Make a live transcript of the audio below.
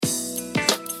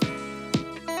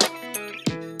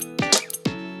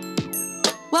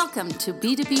Welcome to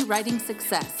B2B Writing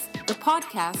Success, the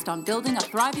podcast on building a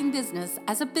thriving business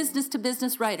as a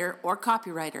business-to-business writer or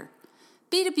copywriter.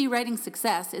 B2B Writing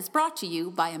Success is brought to you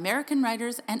by American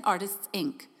Writers and Artists,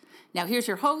 Inc. Now here's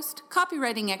your host,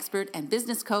 copywriting expert and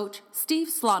business coach, Steve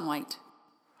Slaunwhite.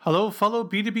 Hello, fellow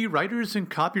B2B writers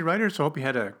and copywriters. I hope you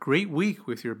had a great week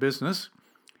with your business.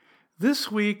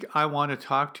 This week, I want to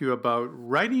talk to you about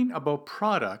writing about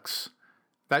products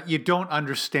that you don't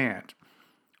understand.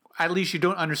 At least you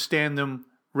don't understand them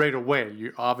right away.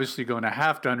 You're obviously going to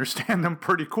have to understand them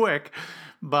pretty quick,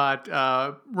 but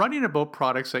writing about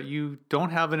products that you don't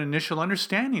have an initial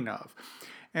understanding of.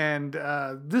 And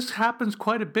this happens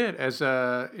quite a bit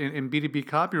in B2B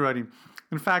copywriting.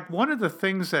 In fact, one of the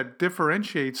things that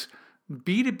differentiates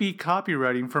B2B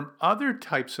copywriting from other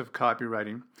types of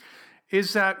copywriting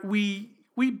is that we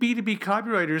B2B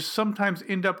copywriters sometimes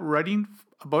end up writing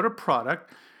about a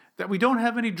product that we don't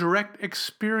have any direct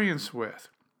experience with.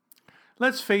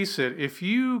 Let's face it, if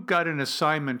you got an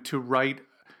assignment to write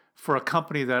for a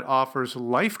company that offers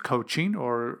life coaching,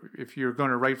 or if you're going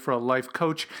to write for a life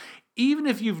coach, even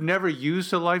if you've never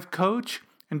used a life coach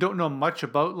and don't know much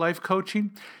about life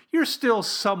coaching, you're still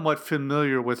somewhat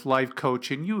familiar with life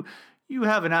coaching. You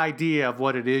have an idea of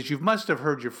what it is. You must have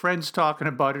heard your friends talking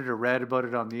about it or read about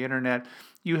it on the internet.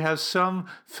 You have some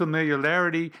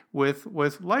familiarity with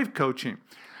life coaching.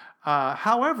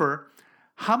 However,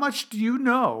 how much do you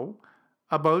know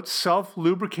about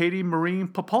self-lubricating marine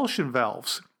propulsion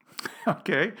valves?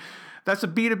 Okay, that's a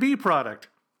B2B product.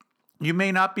 You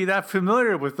may not be that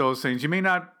familiar with those things. You may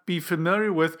not be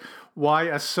familiar with why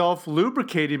a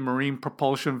self-lubricating marine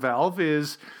propulsion valve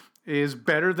is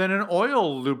better than an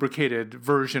oil-lubricated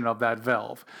version of that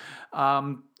valve.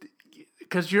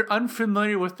 Because you're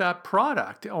unfamiliar with that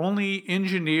product. Only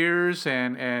engineers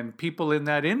and people in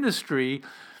that industry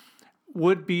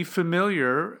would be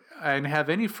familiar and have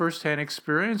any firsthand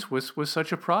experience with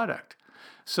such a product.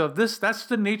 So that's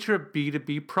the nature of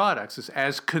B2B products. Is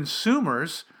as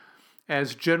consumers,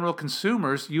 as general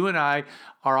consumers, you and I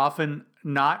are often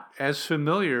not as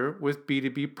familiar with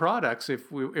B2B products if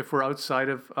we're outside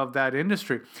of that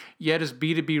industry. Yet as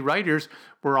B2B writers,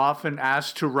 we're often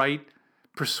asked to write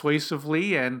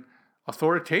persuasively and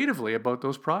authoritatively about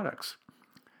those products.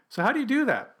 So how do you do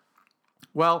that?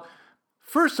 Well,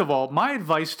 first of all, my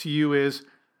advice to you is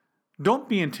don't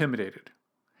be intimidated.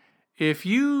 If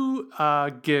you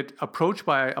get approached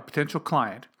by a potential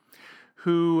client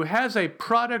who has a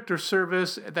product or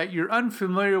service that you're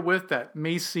unfamiliar with, that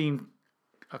may seem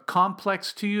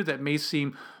complex to you, that may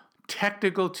seem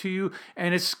technical to you,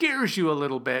 and it scares you a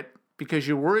little bit because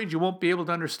you're worried you won't be able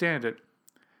to understand it,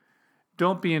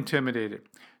 don't be intimidated.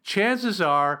 Chances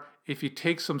are, if you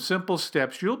take some simple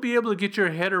steps, you'll be able to get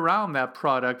your head around that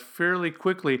product fairly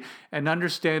quickly and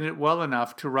understand it well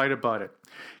enough to write about it.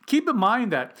 Keep in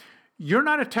mind that you're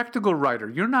not a technical writer.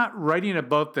 You're not writing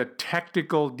about the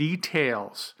technical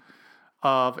details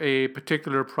of a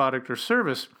particular product or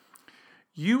service.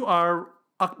 You are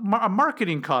a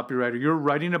marketing copywriter. You're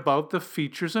writing about the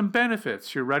features and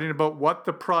benefits. You're writing about what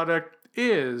the product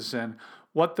is and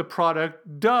what the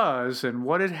product does and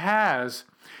what it has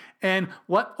and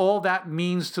what all that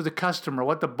means to the customer,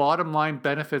 what the bottom line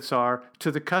benefits are to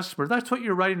the customer. That's what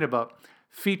you're writing about,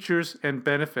 features and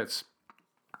benefits.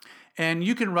 And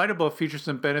you can write about features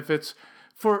and benefits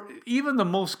for even the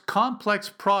most complex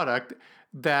product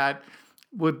that's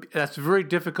very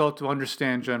difficult to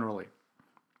understand generally.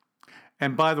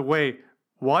 And by the way,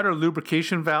 water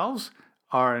lubrication valves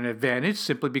are an advantage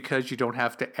simply because you don't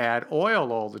have to add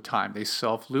oil all the time. They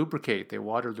self-lubricate, they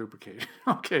water lubricate.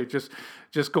 Okay,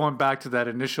 just going back to that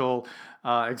initial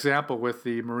example with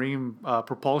the marine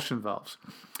propulsion valves.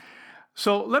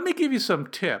 So let me give you some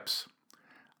tips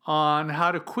on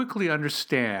how to quickly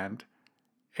understand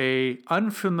a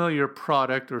unfamiliar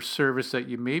product or service that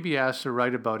you may be asked to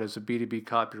write about as a B2B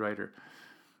copywriter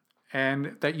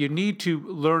and that you need to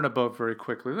learn about very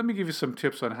quickly. Let me give you some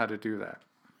tips on how to do that.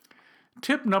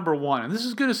 Tip number one, and this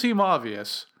is going to seem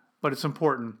obvious, but it's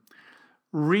important.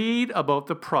 Read about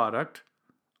the product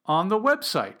on the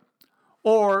website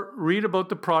or read about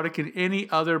the product in any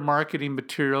other marketing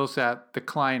materials that the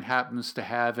client happens to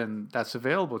have and that's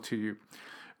available to you.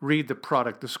 Read the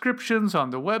product descriptions on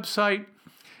the website.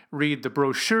 Read the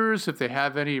brochures if they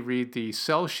have any. Read the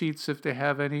sell sheets if they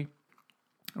have any.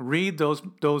 Read those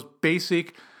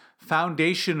basic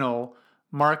foundational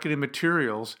marketing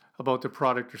materials about the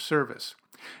product or service.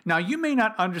 Now, you may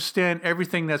not understand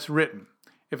everything that's written.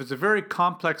 If it's a very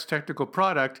complex technical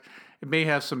product, it may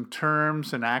have some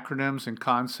terms and acronyms and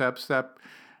concepts that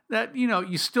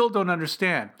you still don't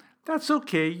understand. That's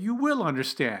okay, you will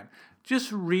understand.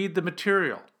 Just read the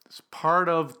material. It's part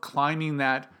of climbing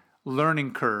that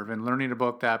learning curve and learning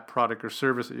about that product or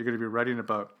service that you're going to be writing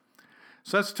about.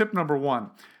 So that's tip number one.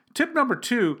 Tip number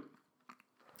two,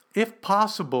 if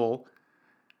possible,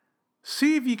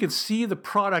 see if you can see the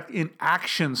product in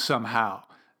action somehow.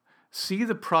 See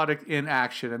the product in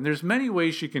action. And there's many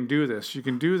ways you can do this. You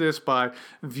can do this by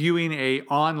viewing an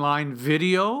online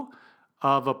video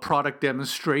of a product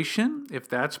demonstration, if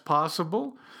that's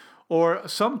possible. Or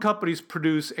some companies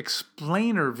produce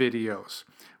explainer videos,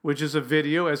 which is a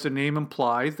video, as the name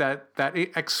implies, that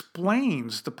it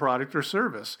explains the product or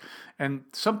service. And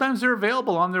sometimes they're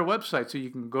available on their website, so you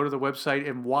can go to the website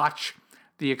and watch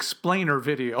the explainer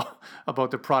video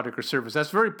about the product or service. That's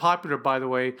very popular, by the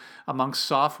way, among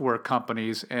software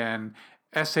companies and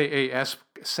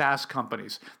SaaS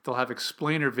companies. They'll have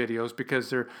explainer videos because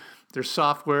their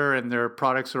software and their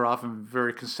products are often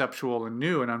very conceptual and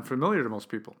new and unfamiliar to most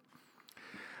people.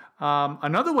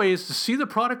 Another way is to see the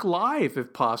product live,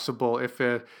 if possible. If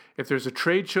there's a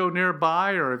trade show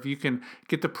nearby, or if you can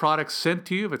get the product sent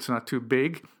to you, if it's not too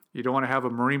big. You don't want to have a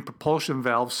marine propulsion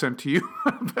valve sent to you.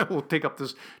 That will take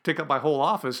up my whole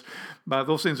office. But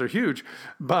those things are huge.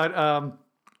 But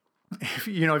if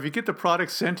you get the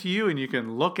product sent to you and you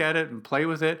can look at it and play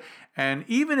with it, and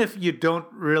even if you don't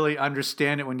really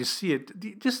understand it when you see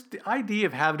it, just the idea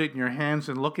of having it in your hands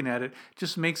and looking at it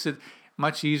just makes it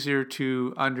much easier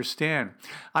to understand.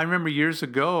 I remember years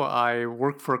ago, I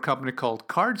worked for a company called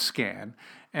CardScan,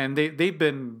 and they've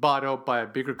been bought out by a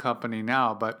bigger company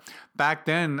now. But back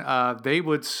then, they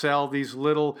would sell these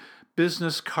little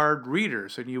business card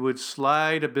readers, and you would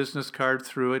slide a business card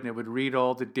through it, and it would read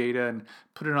all the data and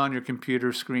put it on your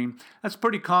computer screen. That's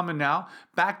pretty common now.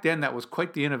 Back then, that was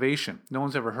quite the innovation. No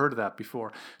one's ever heard of that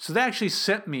before. So they actually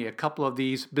sent me a couple of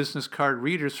these business card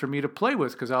readers for me to play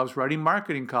with because I was writing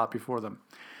marketing copy for them.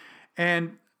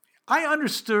 And I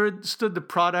understood the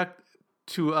product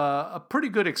to a pretty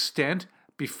good extent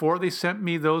before they sent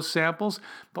me those samples.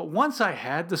 But once I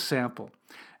had the sample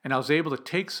and I was able to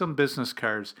take some business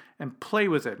cards and play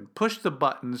with it and push the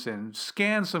buttons and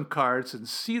scan some cards and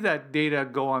see that data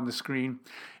go on the screen,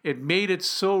 it made it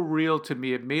so real to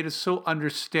me. It made it so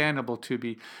understandable to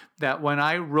me that when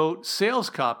I wrote sales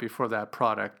copy for that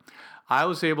product, I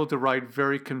was able to write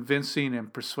very convincing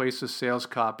and persuasive sales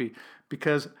copy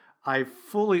because I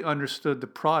fully understood the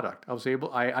product.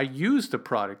 I used the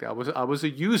product. I was a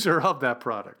user of that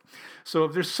product. So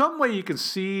if there's some way you can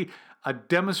see a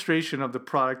demonstration of the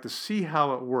product, to see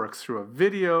how it works through a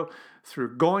video,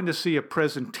 through going to see a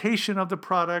presentation of the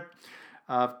product,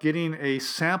 getting a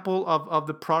sample of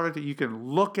the product that you can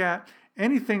look at,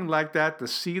 anything like that, to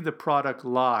see the product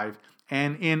live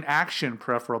and in action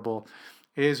preferable,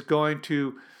 is going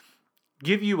to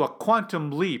give you a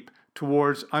quantum leap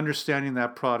towards understanding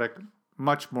that product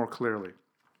much more clearly.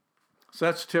 So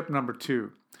that's tip number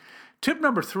two. Tip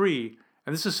number three,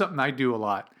 and this is something I do a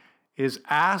lot, is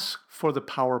ask for the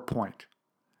PowerPoint.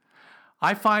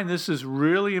 I find this is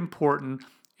really important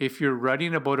if you're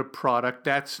writing about a product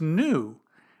that's new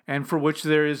and for which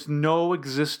there is no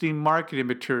existing marketing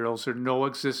materials or no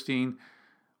existing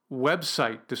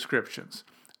website descriptions.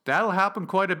 That'll happen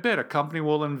quite a bit. A company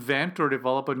will invent or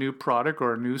develop a new product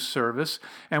or a new service.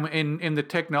 And in the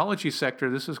technology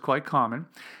sector, this is quite common.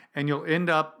 And you'll end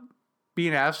up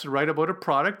being asked to write about a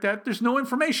product that there's no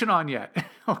information on yet.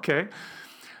 Okay?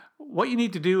 What you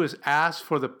need to do is ask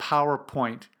for the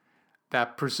PowerPoint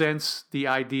that presents the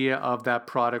idea of that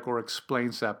product or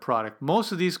explains that product.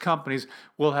 Most of these companies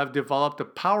will have developed a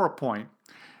PowerPoint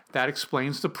that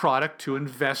explains the product to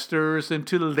investors and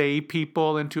to lay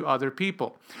people and to other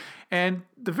people. And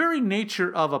the very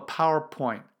nature of a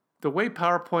PowerPoint, the way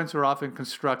PowerPoints are often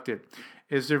constructed,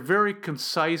 is they're very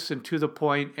concise and to the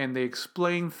point, and they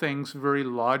explain things very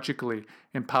logically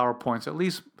in PowerPoints. At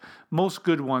least most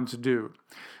good ones do.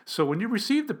 So when you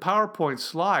receive the PowerPoint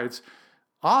slides,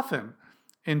 often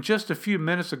in just a few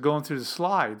minutes of going through the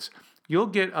slides, you'll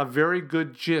get a very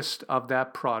good gist of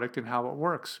that product and how it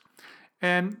works.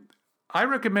 And I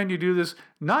recommend you do this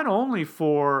not only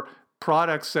for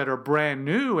products that are brand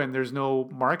new and there's no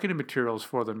marketing materials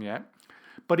for them yet,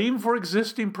 but even for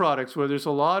existing products where there's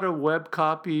a lot of web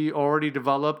copy already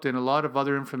developed and a lot of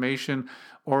other information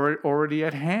already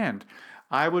at hand.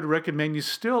 I would recommend you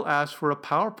still ask for a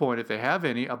PowerPoint, if they have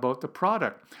any, about the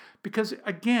product. Because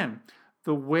again,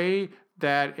 the way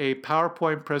that a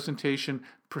PowerPoint presentation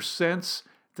presents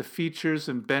the features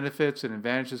and benefits and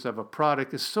advantages of a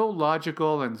product is so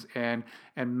logical and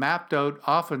mapped out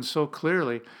often so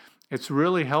clearly, it's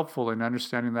really helpful in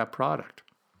understanding that product.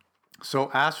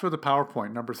 So ask for the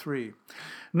PowerPoint, number 3.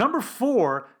 Number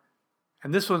 4,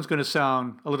 and this one's going to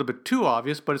sound a little bit too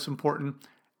obvious, but it's important,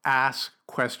 ask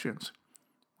questions.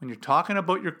 When you're talking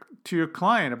about to your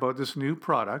client about this new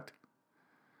product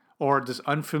or this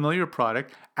unfamiliar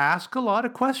product, ask a lot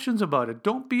of questions about it.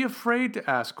 Don't be afraid to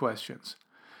ask questions.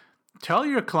 Tell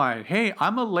your client, hey,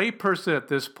 I'm a layperson at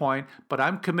this point, but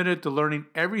I'm committed to learning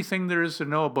everything there is to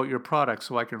know about your product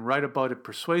so I can write about it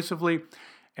persuasively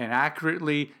and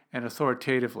accurately and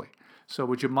authoritatively. So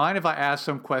would you mind if I ask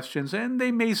some questions? And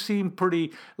they may seem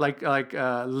pretty like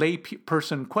lay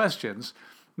person questions,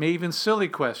 may even silly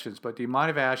questions, but do you mind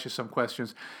if I ask you some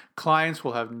questions? Clients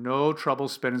will have no trouble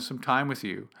spending some time with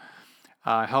you,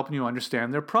 helping you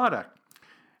understand their product.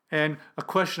 And a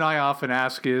question I often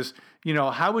ask is,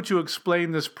 how would you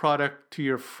explain this product to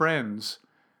your friends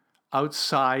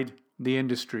outside the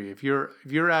industry? If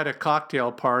you're at a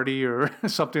cocktail party or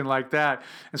something like that,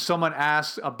 and someone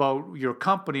asks about your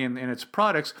company and its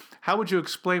products, how would you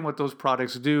explain what those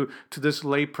products do to this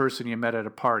lay person you met at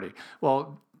a party?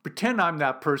 Well, pretend I'm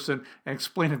that person and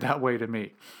explain it that way to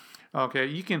me.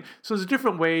 Okay, so there's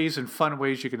different ways and fun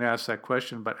ways you can ask that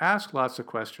question, but ask lots of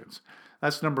questions.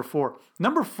 That's number 4.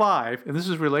 Number 5, and this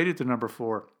is related to number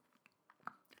 4,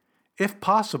 if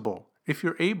possible, if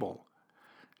you're able,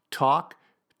 talk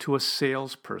to a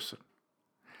salesperson.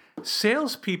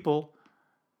 Salespeople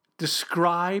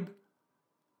describe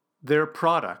their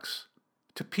products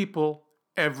to people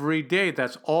every day.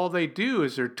 That's all they do,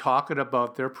 is they're talking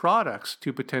about their products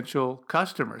to potential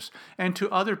customers and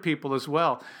to other people as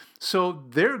well. So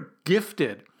they're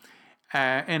gifted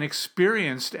and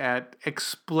experienced at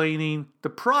explaining the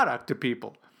product to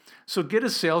people. So get a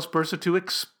salesperson to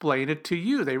explain it to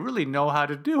you. They really know how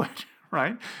to do it,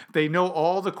 right? They know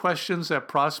all the questions that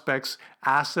prospects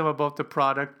ask them about the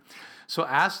product. So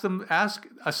ask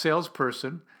a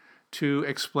salesperson to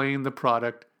explain the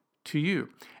product to you.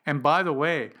 And by the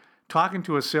way, talking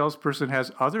to a salesperson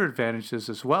has other advantages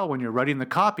as well when you're writing the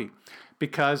copy,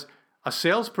 because a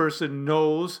salesperson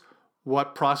knows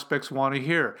what prospects want to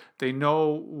hear. They know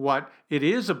what it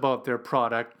is about their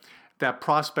product that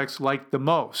prospects like the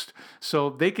most. So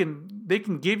they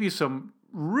can give you some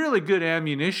really good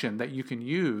ammunition that you can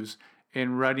use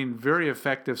in writing very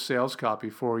effective sales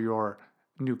copy for your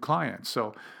new clients.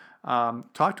 So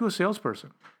talk to a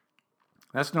salesperson.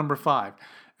 That's number 5.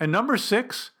 And number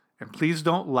 6, and please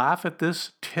don't laugh at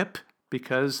this tip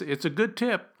because it's a good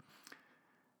tip,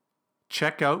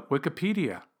 check out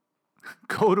Wikipedia.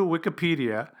 Go to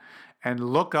Wikipedia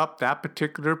and look up that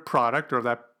particular product or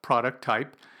that product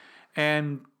type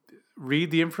and read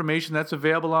the information that's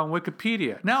available on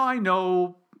Wikipedia. Now, I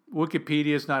know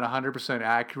Wikipedia is not 100%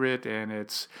 accurate, and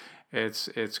it's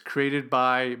created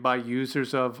by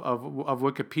users of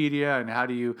Wikipedia,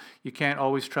 and you can't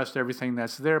always trust everything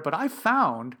that's there. But I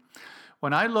found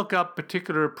when I look up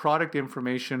particular product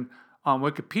information on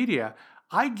Wikipedia,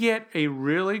 I get a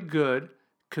really good,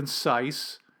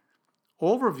 concise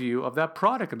overview of that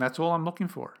product, and that's all I'm looking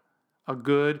for. A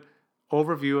good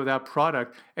overview of that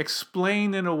product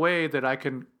explained in a way that I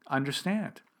can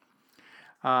understand.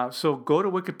 So go to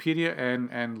Wikipedia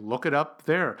and look it up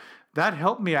there. That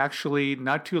helped me actually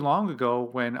not too long ago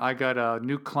when I got a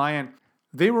new client.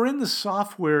 They were in the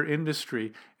software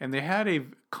industry, and they had a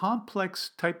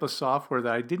complex type of software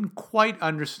that I didn't quite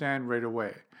understand right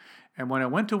away. And when I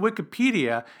went to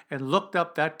Wikipedia and looked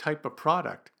up that type of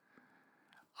product,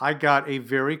 I got a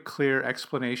very clear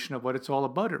explanation of what it's all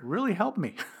about. It really helped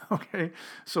me. Okay,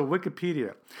 so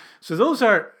Wikipedia. So those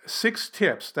are 6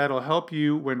 tips that'll help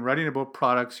you when writing about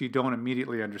products you don't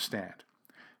immediately understand.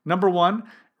 Number 1,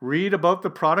 read about the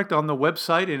product on the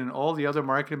website and in all the other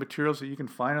marketing materials that you can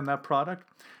find on that product.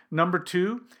 Number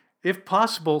 2, if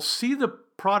possible, see the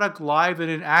product live and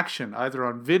in action, either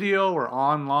on video or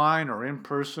online or in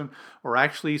person, or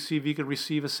actually see if you can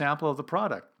receive a sample of the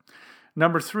product.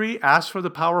 Number 3, ask for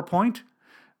the PowerPoint.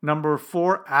 Number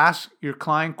 4, ask your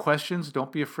client questions.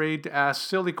 Don't be afraid to ask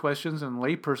silly questions and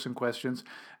layperson questions.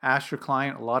 Ask your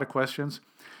client a lot of questions.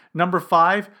 Number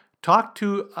 5, talk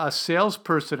to a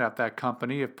salesperson at that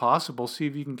company if possible. See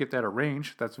if you can get that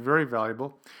arranged. That's very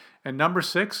valuable. And number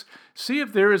 6, see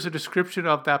if there is a description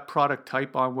of that product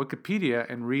type on Wikipedia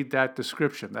and read that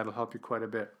description. That'll help you quite a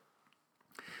bit.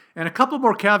 And a couple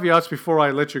more caveats before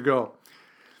I let you go.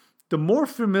 The more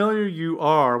familiar you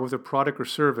are with a product or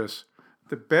service,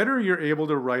 the better you're able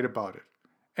to write about it,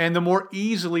 and the more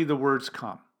easily the words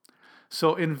come.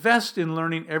 So invest in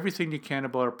learning everything you can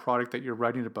about a product that you're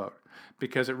writing about,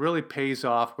 because it really pays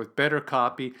off with better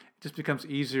copy. It just becomes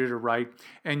easier to write,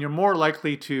 and you're more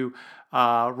likely to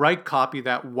write copy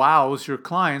that wows your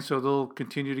clients, so they'll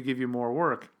continue to give you more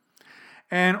work.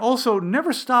 And also,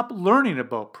 never stop learning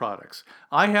about products.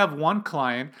 I have one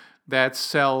client that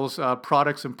sells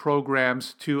products and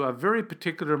programs to a very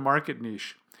particular market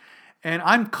niche. And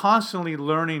I'm constantly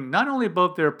learning not only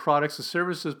about their products and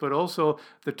services, but also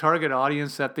the target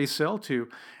audience that they sell to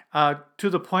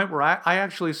the point where I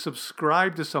actually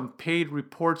subscribe to some paid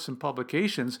reports and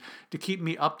publications to keep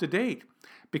me up to date,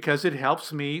 because it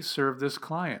helps me serve this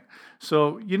client.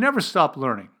 So you never stop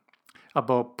learning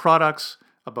about products,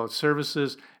 about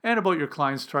services, and about your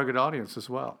client's target audience as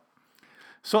well.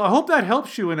 So I hope that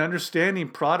helps you in understanding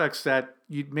products that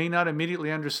you may not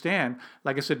immediately understand.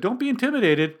 Like I said, don't be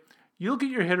intimidated. You'll get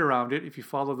your head around it if you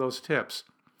follow those tips.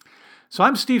 So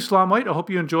I'm Steve Slaunwhite. I hope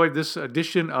you enjoyed this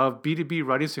edition of B2B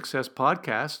Writing Success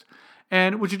Podcast.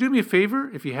 And would you do me a favor,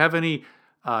 if you have any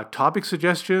topic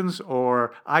suggestions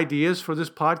or ideas for this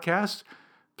podcast,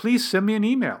 please send me an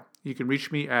email. You can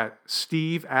reach me at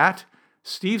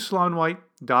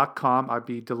steve@steveslaunwhite.com. I'd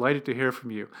be delighted to hear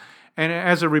from you. And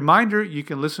as a reminder, you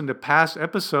can listen to past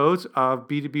episodes of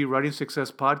B2B Writing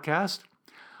Success Podcast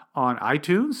on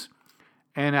iTunes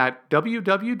and at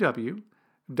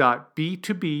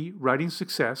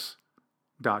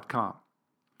www.b2bwritingsuccess.com.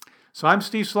 So I'm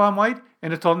Steve Slaunwhite,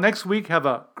 and until next week, have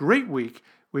a great week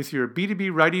with your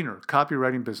B2B writing or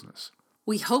copywriting business.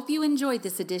 We hope you enjoyed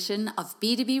this edition of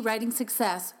B2B Writing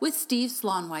Success with Steve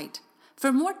Slaunwhite.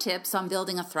 For more tips on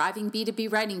building a thriving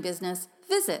B2B writing business,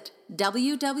 visit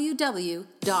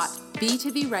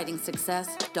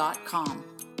www.b2bwritingsuccess.com.